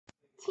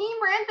Team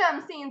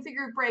Random C&C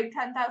Group Break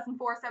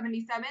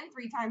 10,477.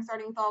 3 times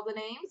starting with all the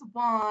names.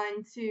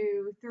 1,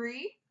 2,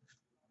 3.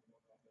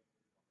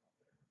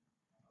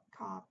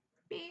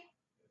 Copy.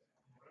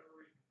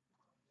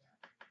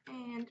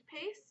 And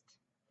paste.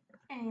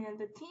 And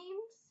the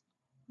teams.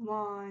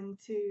 1,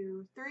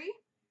 2, 3.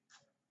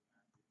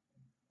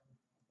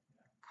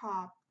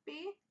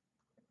 Copy.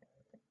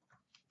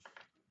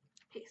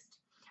 Paste.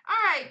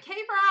 Alright, K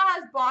for Al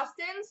has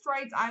Boston,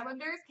 Stripes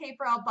Islanders, K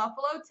for L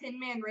Buffalo, Tin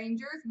Man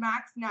Rangers,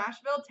 Max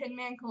Nashville, Tin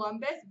Man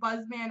Columbus,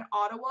 Buzzman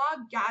Ottawa,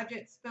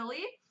 Gadgets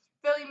Philly,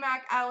 Philly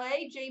Mac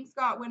LA, James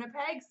Scott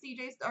Winnipeg,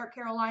 CJ Stark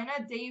Carolina,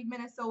 Dave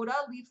Minnesota,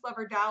 Leafs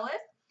Lover Dallas,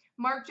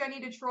 Mark Jenny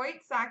Detroit,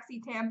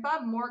 Saxy Tampa,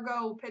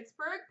 Morgo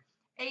Pittsburgh,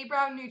 A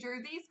Brown New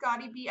Jersey,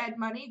 Scotty B Ed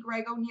Money,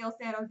 Greg O'Neill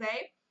San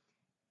Jose,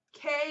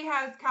 K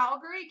has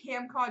Calgary,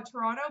 Cam Cod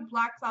Toronto,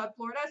 Black Cloud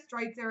Florida,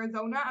 Stripes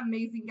Arizona,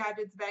 Amazing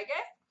Gadgets Vegas,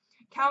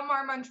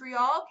 Calmar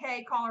Montreal,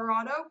 K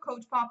Colorado,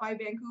 Coach Popeye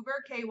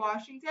Vancouver, K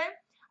Washington,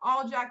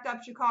 All Jacked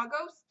Up Chicago,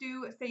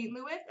 Stu St.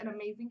 Louis, and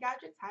Amazing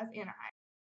Gadgets has Anaheim.